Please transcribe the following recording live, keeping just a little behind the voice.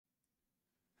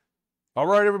All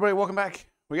right, everybody, welcome back.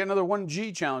 We got another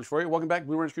 1G challenge for you. Welcome back,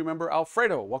 Blue Ranch crew member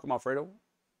Alfredo. Welcome, Alfredo.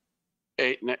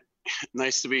 Hey,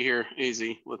 nice to be here, AZ.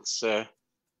 Let's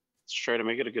try to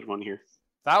make it a good one here.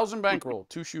 1,000 bankroll,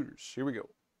 2 shooters. Here we go.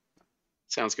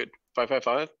 Sounds good.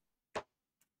 555.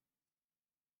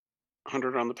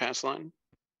 100 on the pass line.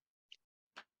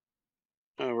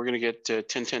 We're gonna get 10,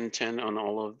 10, 10 on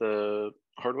all of the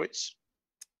hard weights.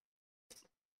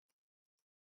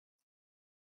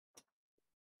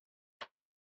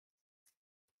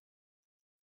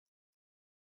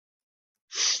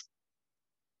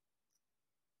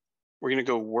 We're gonna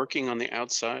go working on the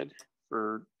outside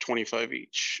for 25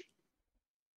 each.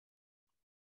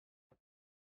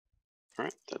 All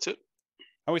right, that's it.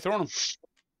 How are we throwing them?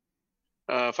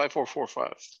 5, 4, 4,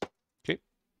 5. Okay.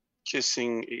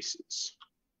 Kissing aces.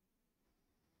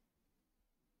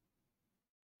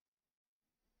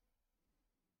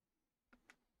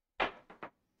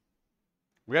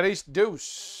 We got ace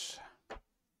deuce.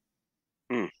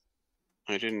 I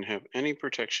didn't have any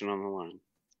protection on the line.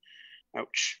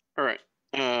 Ouch. All right.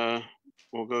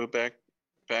 We'll go back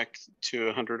to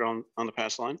 100 on the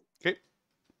pass line. Okay.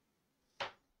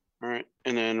 All right,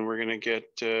 and then we're gonna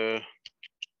get dang.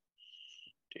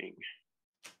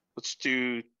 Let's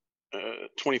do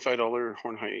 $25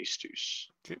 horn high ace deuce.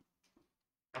 Okay.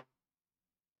 All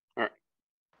right.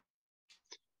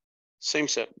 Same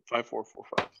set. 5, 4, 4,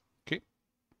 5. Okay.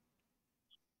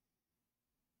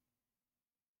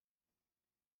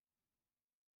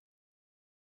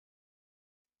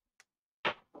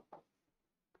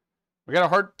 We got a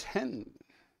hard 10.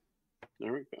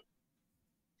 There we go.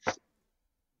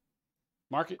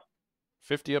 Mark it.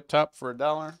 50 up top for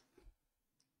 $1.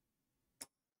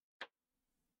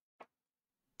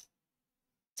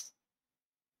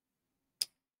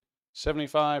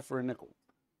 $75 for a nickel.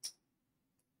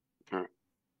 All right.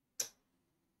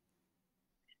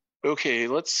 Okay,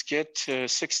 let's get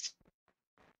 60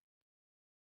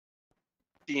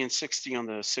 and 60 on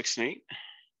the 6 and 8.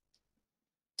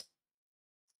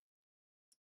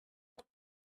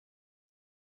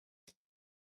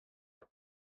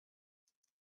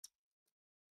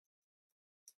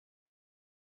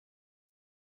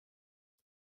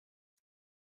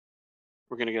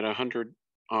 We're gonna get 100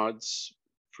 odds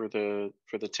for the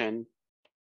 10.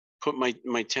 Put my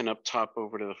 10 up top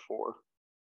over to the 4.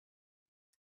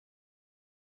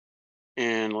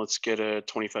 And let's get a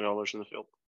 $25 in the field.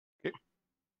 Okay.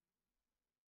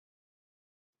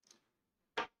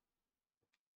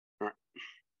 All right.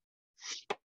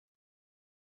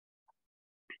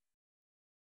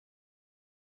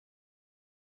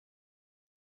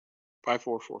 Five,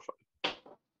 4, 4, 5.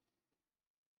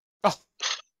 Oh,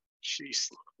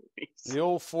 jeez. the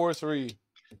old 4-3.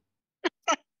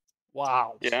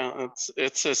 Wow. Yeah,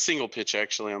 it's a single pitch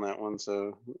actually on that one,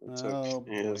 so it's Oh,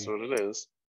 okay. It is boy. what it is.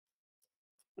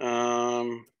 All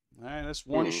right, that's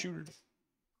one Hmm. shooter.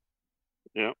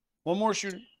 Yeah. One more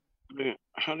shooter.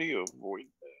 How do you avoid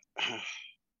that?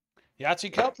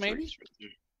 Yahtzee Cup, maybe?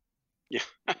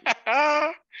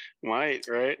 Yeah. Might,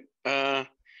 right? Well,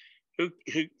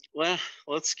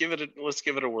 let's give it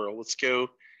a whirl. Let's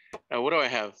go. What do I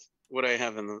have? What do I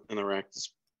have in the rack?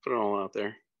 Just put it all out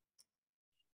there.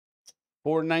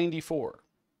 494.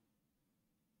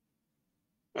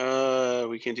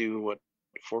 We can do what?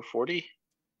 440?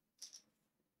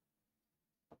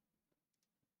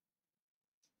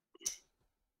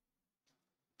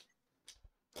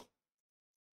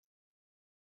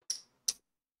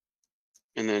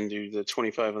 And then do the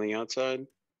 25 on the outside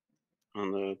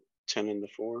on the 10 and the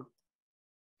 4.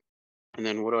 And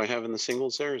then what do I have in the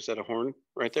singles there? Is that a horn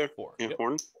right there? 4. Yeah, Yep.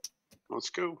 horn. Let's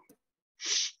go.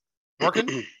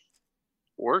 Working?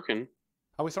 Working.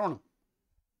 How we throwing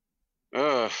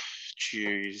them?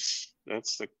 Jeez.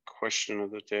 That's the question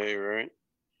of the day, right?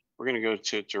 We're going to go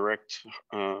to direct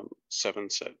 7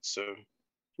 set. So give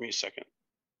me a second.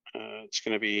 It's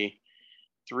going to be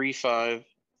 3, 5,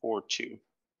 4, 2.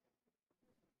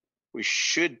 We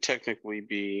should technically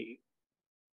be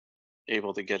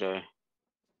able to get a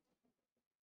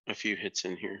few hits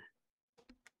in here.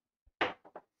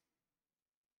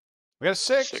 We got a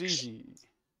 6. Easy.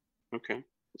 Okay,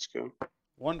 let's go.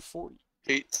 140.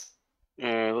 8.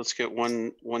 Let's get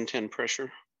 110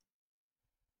 pressure.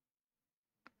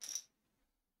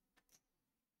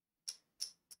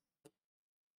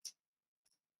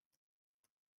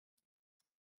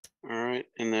 All right,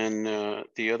 and then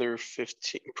the other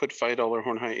 15. Put $5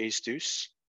 horn high ace deuce,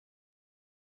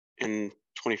 and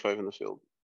 25 in the field.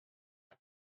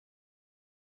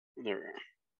 There we are.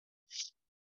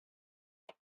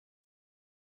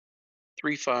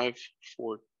 3, 5,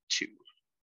 4, 2.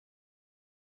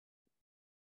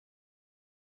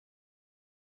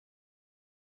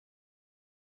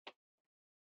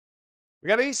 We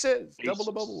got aces. Double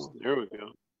the Aces. bubble. There we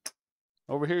go.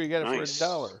 Over here, you got it for Nice.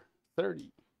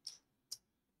 $1.30.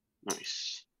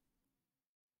 Nice.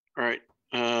 All right.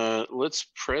 Let's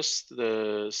press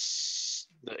the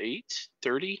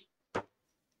 830,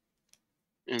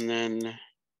 and then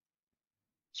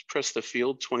let's press the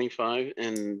field 25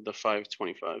 and the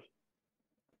 525.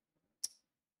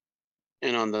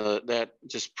 And on that,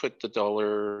 just put the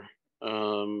dollar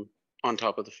on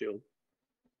top of the field.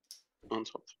 On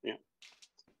top, yeah.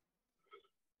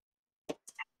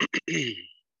 We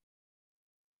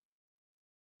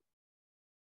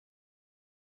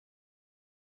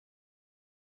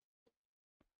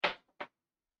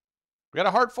got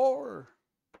a hard 4.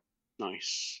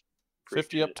 Nice. Great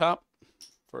 50 up top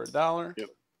for $1. Yep.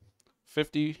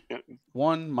 50. Yep.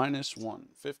 1 minus 1.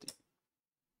 50.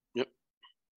 Yep.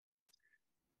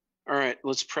 All right,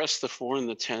 let's press the 4 and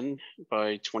the 10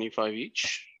 by 25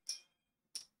 each.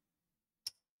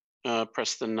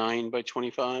 Press the 9 by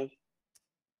 25.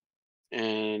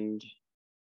 And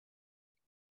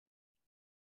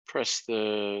press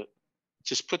the,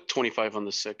 just put 25 on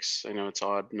the 6. I know it's an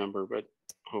odd number, but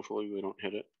hopefully we don't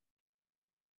hit it.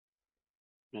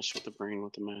 Mess with the brain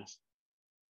with the math.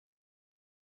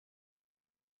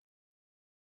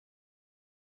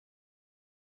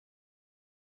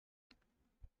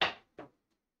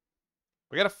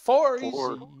 We got a 4.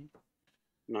 4. Easy.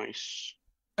 Nice.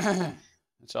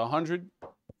 It's 100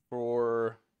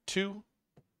 for 2.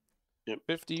 Yep.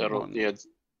 51. Yeah.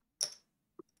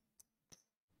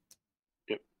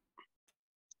 Yep.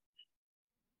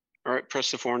 All right, press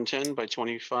the 4 and 10 by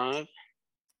 25.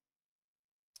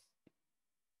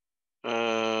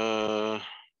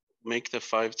 Make the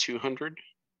 5 200.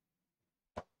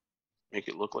 Make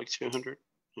it look like 200.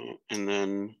 And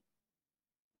then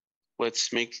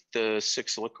let's make the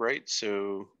 6 look right.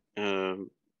 So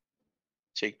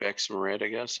take back some red, I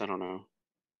guess. I don't know.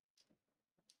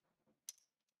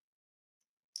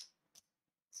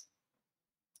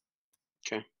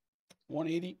 Okay.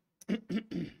 180.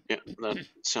 Yeah, that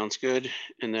sounds good.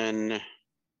 And then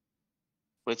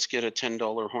let's get a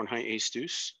 $10 horn high ace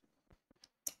deuce.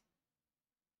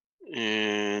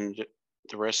 And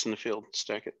the rest in the field,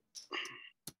 stack it.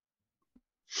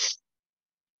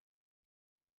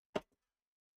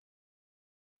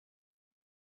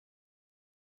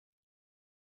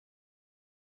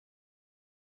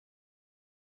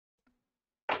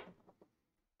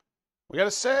 We got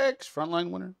a 6. Frontline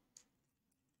winner.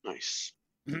 Nice.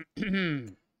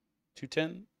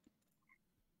 210.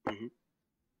 Mm-hmm.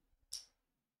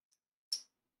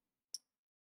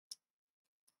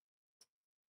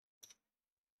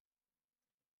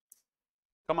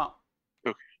 Come on.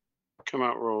 Okay. Come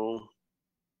out roll.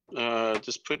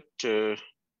 Just put $5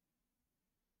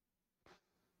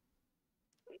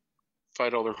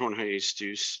 horn high ace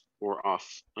deuce or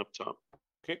off up top.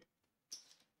 Okay.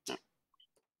 Yeah.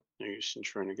 Now you're just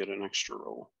trying to get an extra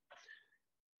roll.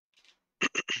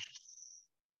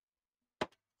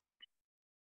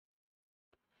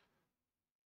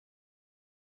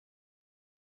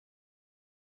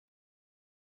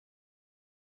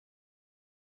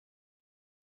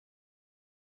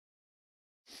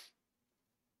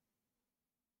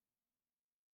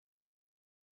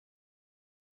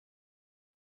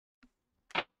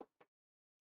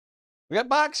 We got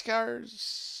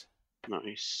boxcars.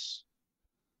 Nice.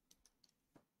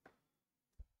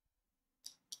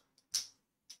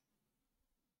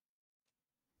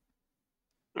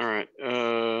 All right.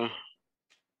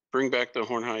 Bring back the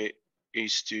horn high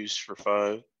ace deuce for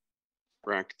 5.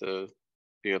 Rack the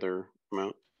other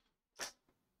amount.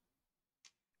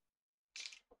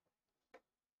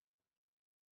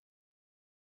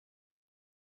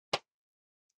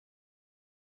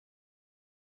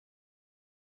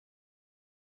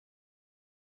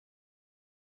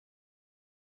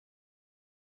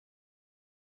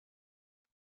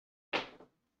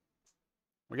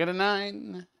 We got a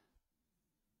 9.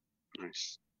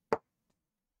 Nice.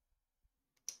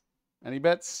 Any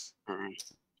bets? All right.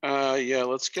 Yeah,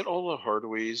 let's get all the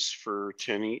hardways for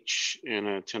 10 each and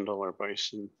a $10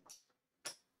 bison.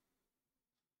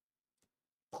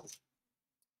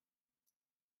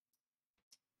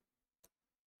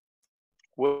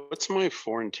 What's my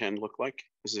 4 and 10 look like?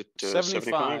 Is it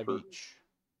 75 or, each.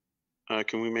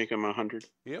 can we make them 100?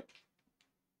 Yep.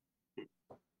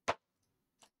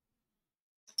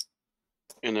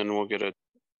 And then we'll get a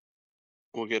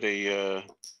 $25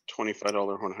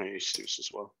 horn high ace deuce as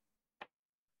well.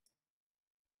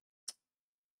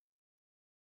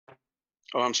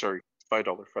 Oh, I'm sorry,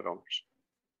 $5.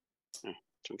 Yeah,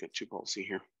 don't get too ballsy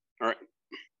here. All right,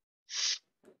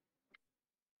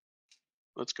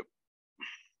 let's go.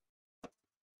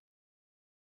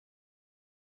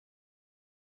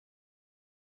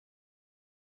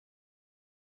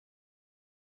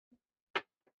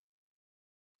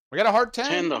 We got a hard 10.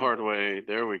 10 the hard way.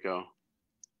 There we go.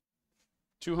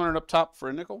 200 up top for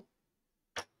a nickel.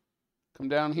 Come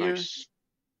down here. Nice.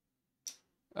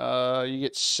 You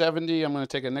get 70. I'm going to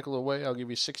take a nickel away. I'll give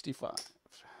you 65.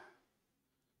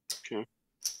 Okay.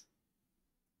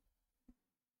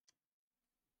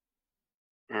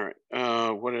 All right.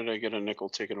 What did I get a nickel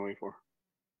taken away for?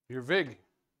 Your VIG.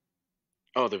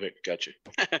 Oh, the Vic. Gotcha.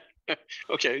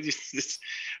 Okay.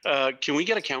 Can we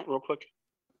get a count real quick?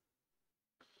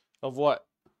 Of what?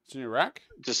 It's in your rack?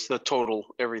 Just the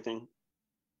total, everything.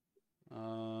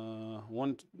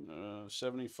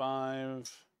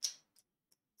 175,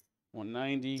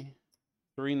 190,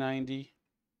 390,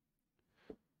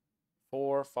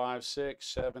 4, 5, 6,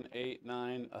 7, 8,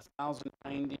 9,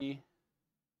 1,090.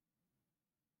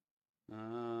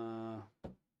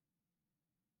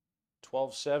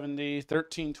 1270,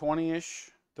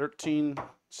 1320-ish,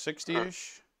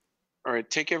 1360-ish. All right,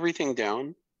 take everything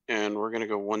down, and we're gonna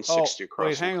go 160 across.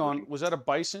 Wait, hang on. Was that a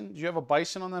bison? Did you have a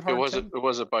bison on that hard? It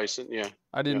was a bison, yeah.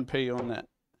 I didn't pay you on that.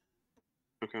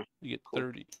 Okay. You get cool.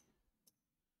 30.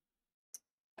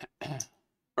 All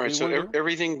right, so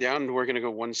everything down, we're gonna go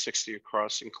 160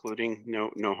 across, including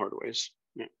no hard ways.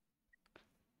 Yeah.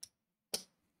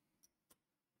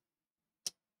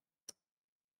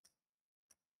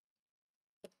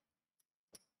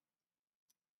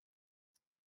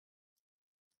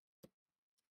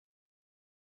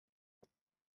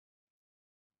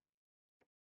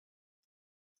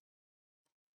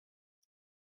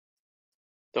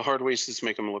 The hard ways just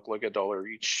make them look like $1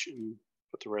 each, and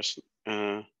put the rest.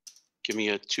 Give me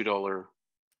a $2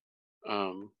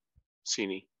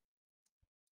 Cini.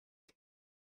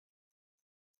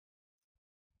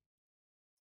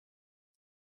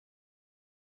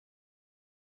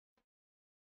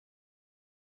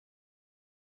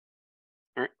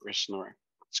 All right, rest in the rack.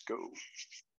 Let's go.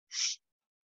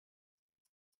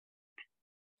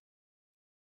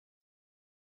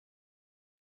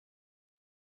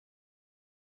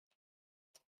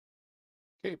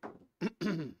 Okay.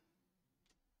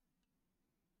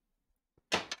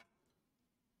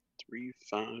 3,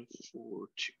 5, 4,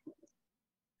 2.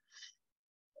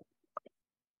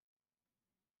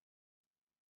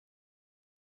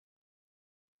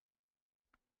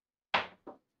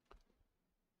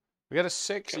 We got a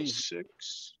 6. Got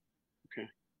 6. Okay.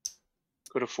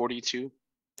 Go to 42.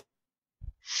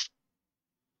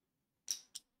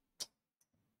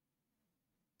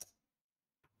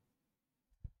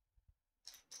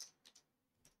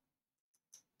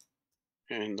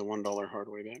 And the $1 hard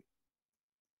way back.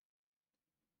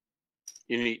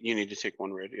 You need to take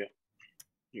one red. Yeah,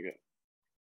 you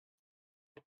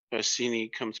got. Cini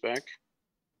comes back,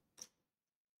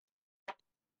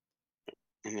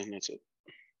 and then that's it.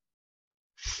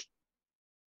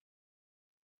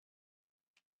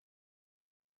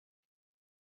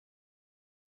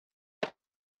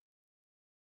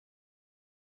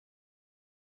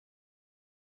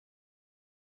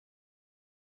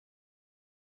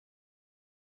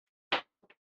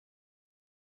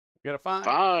 We got a 5.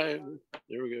 5.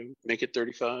 There we go. Make it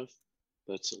 35.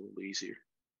 That's a little easier.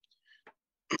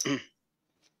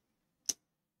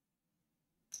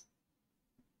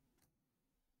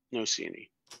 No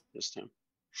Cini this time.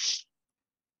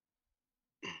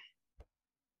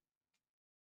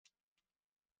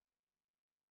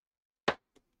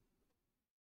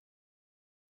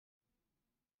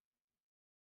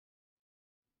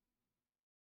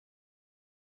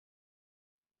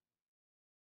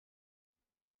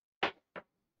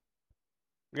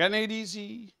 We got an 8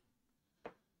 easy.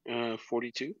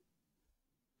 42.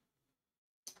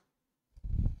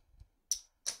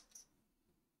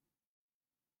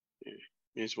 Yeah,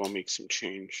 may as well make some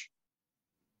change.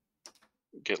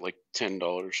 Get like $10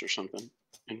 or something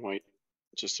in white,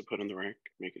 just to put in the rack.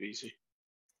 Make it easy.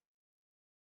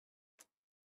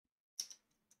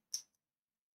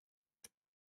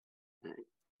 All right,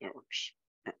 that works.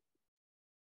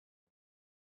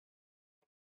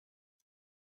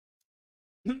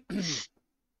 You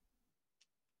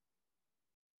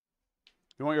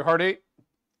want your hard 8?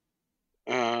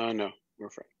 No, we're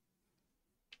fine.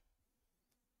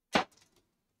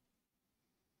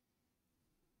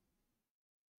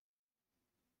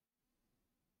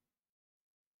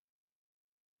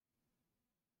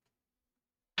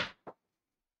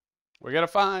 We got a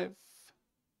 5.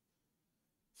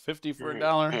 50 for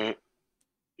 $1.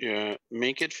 Yeah,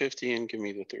 make it 50 and give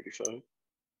me the 35.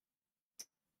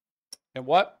 And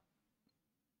what?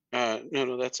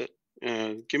 No, that's it.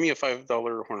 Give me a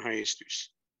 $5 horn high ace deuce.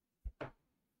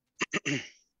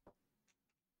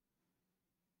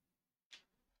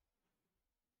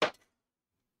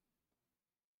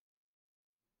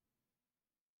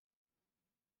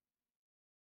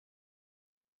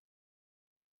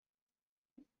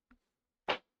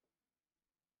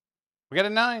 We got a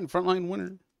 9, frontline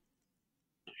winner.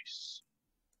 Nice.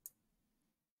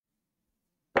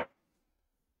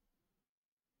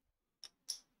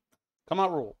 Come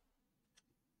out, roll.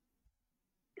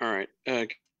 All right. Give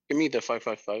me the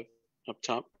 555 up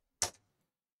top.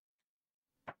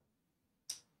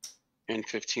 And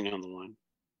 15 on the line.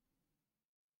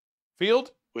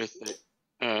 Field? With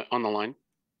on the line.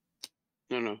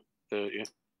 No. Yeah.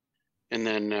 And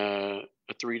then a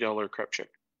 $3 crap check.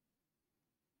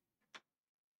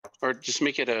 Or just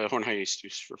make it a horn high ace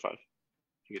deuce for 5.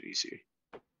 Make it easy.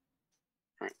 All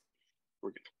right.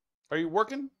 We're good. Are you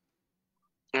working?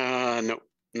 No,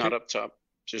 not up top.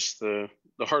 Just the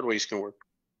hard ways can work.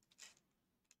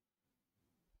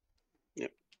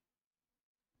 Yep.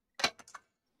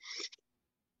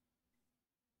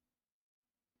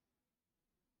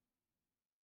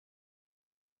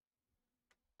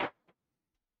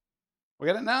 We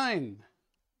got a 9.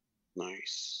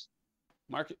 Nice.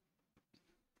 Mark it.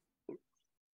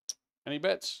 Any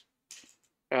bets?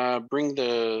 Bring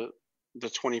the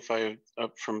 25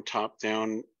 up from top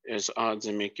down as odds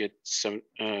and make it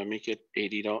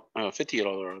 $80,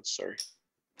 $50 odds. Sorry.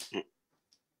 Yeah.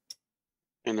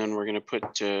 And then we're gonna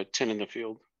put 10 in the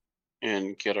field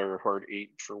and get our hard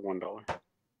 8 for $1. All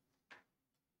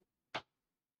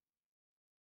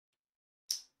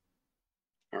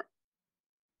right.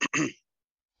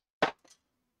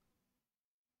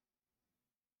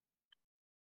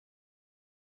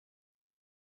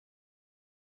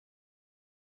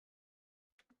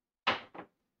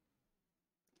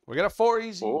 We got a 4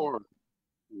 easy. 4.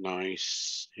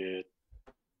 Nice hit.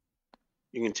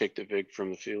 You can take the vig from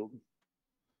the field.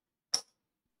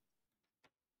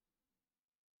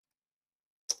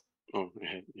 Oh,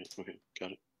 ahead. Yeah, okay,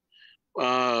 got it.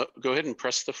 Go ahead and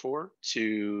press the 4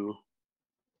 to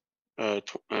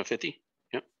 50.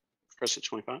 Yep. Press it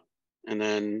 25. And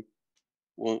then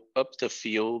we'll up the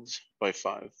field by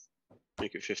 5.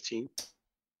 Make it 15.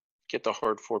 Get the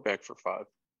hard 4 back for 5.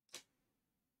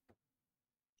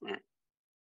 All right.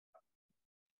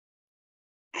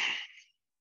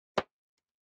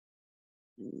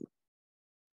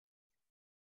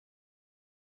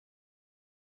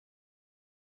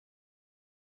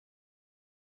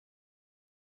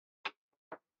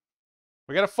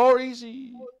 We got a 4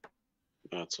 easy.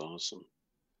 That's awesome.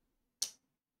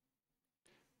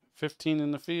 15 in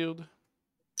the field.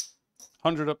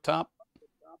 100 up top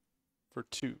for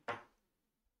 2.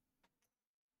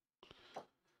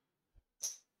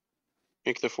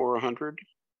 Make the 4 100.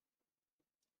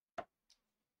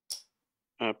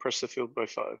 Press the field by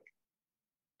 5.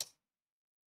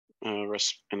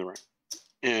 Rest in the right.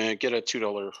 And get a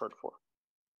 $2 hard 4.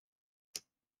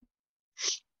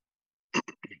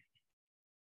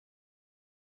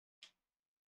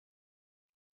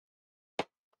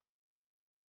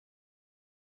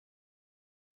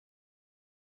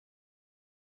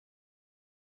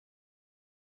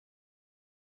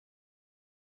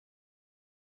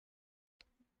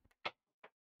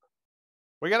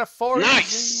 We got a 4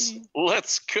 Nice. easy.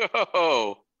 Let's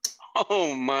go.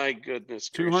 Oh my goodness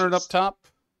gracious. 200 up top.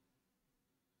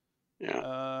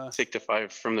 Yeah. Take the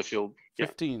 5 from the field.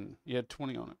 15. Yeah. You had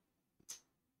 20 on it.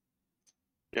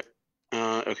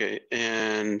 Yep. Okay.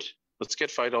 And let's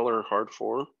get $5 hard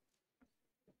 4.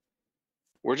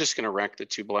 We're just gonna rack the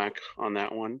 2 black on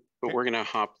that one, but Okay. we're gonna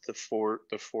hop the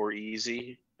 4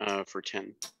 easy for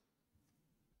 10.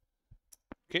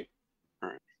 Okay. All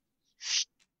right.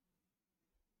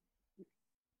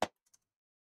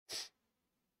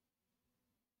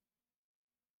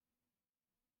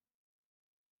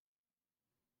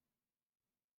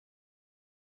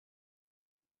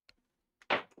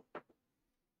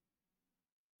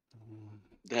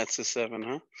 That's a 7,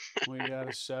 huh? We got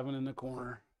a 7 in the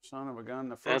corner. Son of a gun.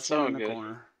 The That's first one all in the good.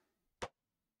 corner.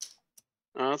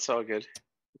 Oh, that's all good.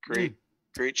 Great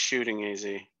shooting, AZ.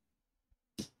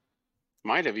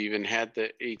 Might have even had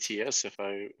the ATS if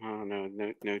I. Oh no,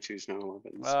 no 2s, no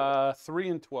 11s. 3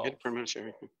 and 12. Hit pretty much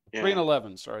everything. Yeah. 3 and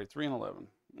 11. Sorry, 3 and 11.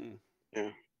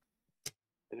 Yeah.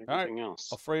 Hit everything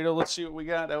else. Alfredo, let's see what we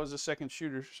got. That was the second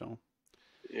shooter. So.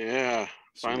 Yeah.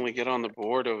 Finally get on the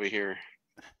board over here.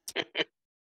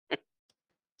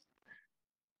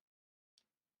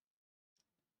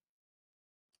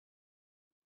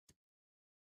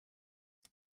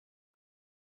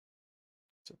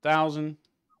 It's 1,000.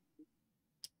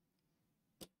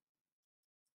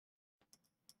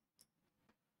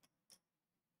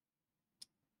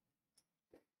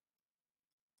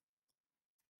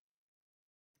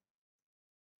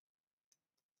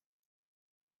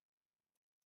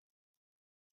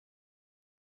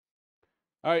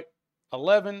 All right.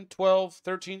 11, 12,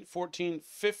 13, 14,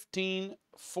 15,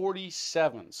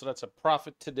 547. So that's a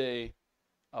profit today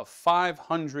of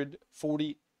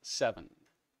 547.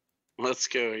 Let's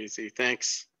go, Easy.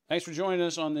 Thanks. Thanks for joining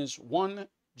us on this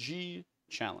 1G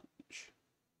challenge.